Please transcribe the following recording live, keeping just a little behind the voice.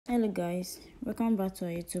Hello guys, welcome back to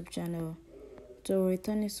our YouTube channel. To our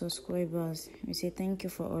returning subscribers, we say thank you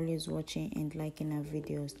for always watching and liking our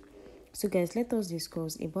videos. So guys, let us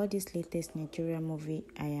discuss about this latest Nigerian movie,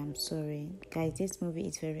 I Am Sorry. Guys, this movie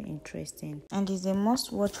is very interesting and is a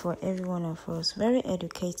must watch for every one of us. Very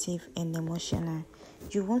educative and emotional.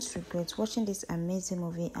 You won't regret watching this amazing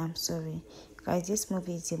movie, I'm Sorry. Guys, this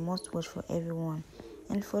movie is a must watch for everyone.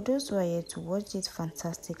 And for those who are here to watch this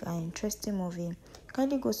fantastic and interesting movie,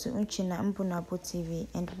 kindly go to Unchina Mbunabo TV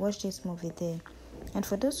and watch this movie there. And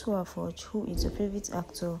for those who have watched, who is your favorite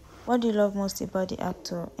actor? What do you love most about the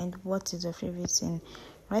actor? And what is your favorite scene?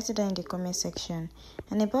 Write it down in the comment section.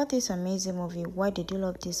 And about this amazing movie, why did you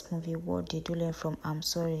love this movie? What did you learn from I'm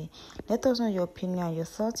Sorry? Let us know your opinion and your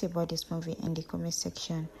thoughts about this movie in the comment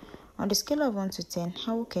section. On the scale of 1 to 10,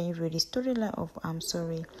 how can you rate the storyline of I'm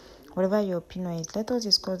Sorry? Whatever your opinion is, let us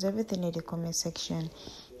discuss everything in the comment section.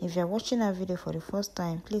 If you are watching our video for the first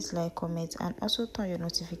time, please like, comment, and also turn your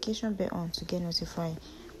notification bell on to get notified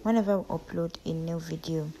whenever we upload a new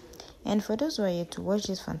video. And for those who are here to watch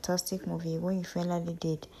this fantastic movie when you finally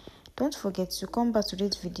did, don't forget to come back to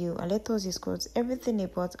this video and let us discuss everything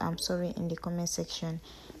about I'm Sorry in the comment section.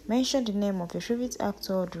 Mention the name of your favorite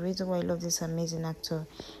actor, the reason why you love this amazing actor,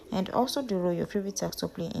 and also the role your favorite actor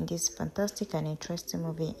played in this fantastic and interesting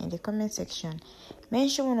movie in the comment section.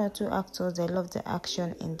 Mention 1 or 2 actors that love the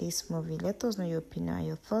action in this movie. Let us know your opinion and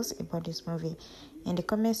your thoughts about this movie in the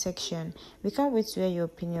comment section. We can't wait to hear your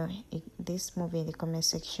opinion in this movie in the comment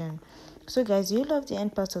section. So guys, do you love the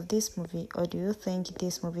end part of this movie, or do you think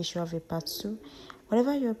this movie should have a part 2?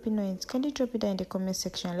 Whatever your opinion is, kindly drop it down in the comment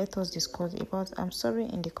section. Let us discuss about I'm Sorry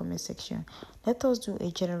in the comment section. Let us do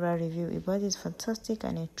a general review about this fantastic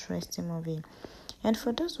and interesting movie. And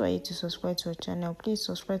for those who are here to subscribe to our channel, please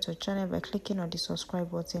subscribe to our channel by clicking on the subscribe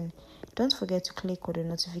button. Don't forget to click on the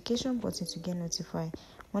notification button to get notified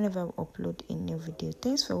whenever we upload a new video.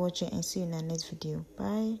 Thanks for watching and see you in our next video.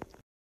 Bye.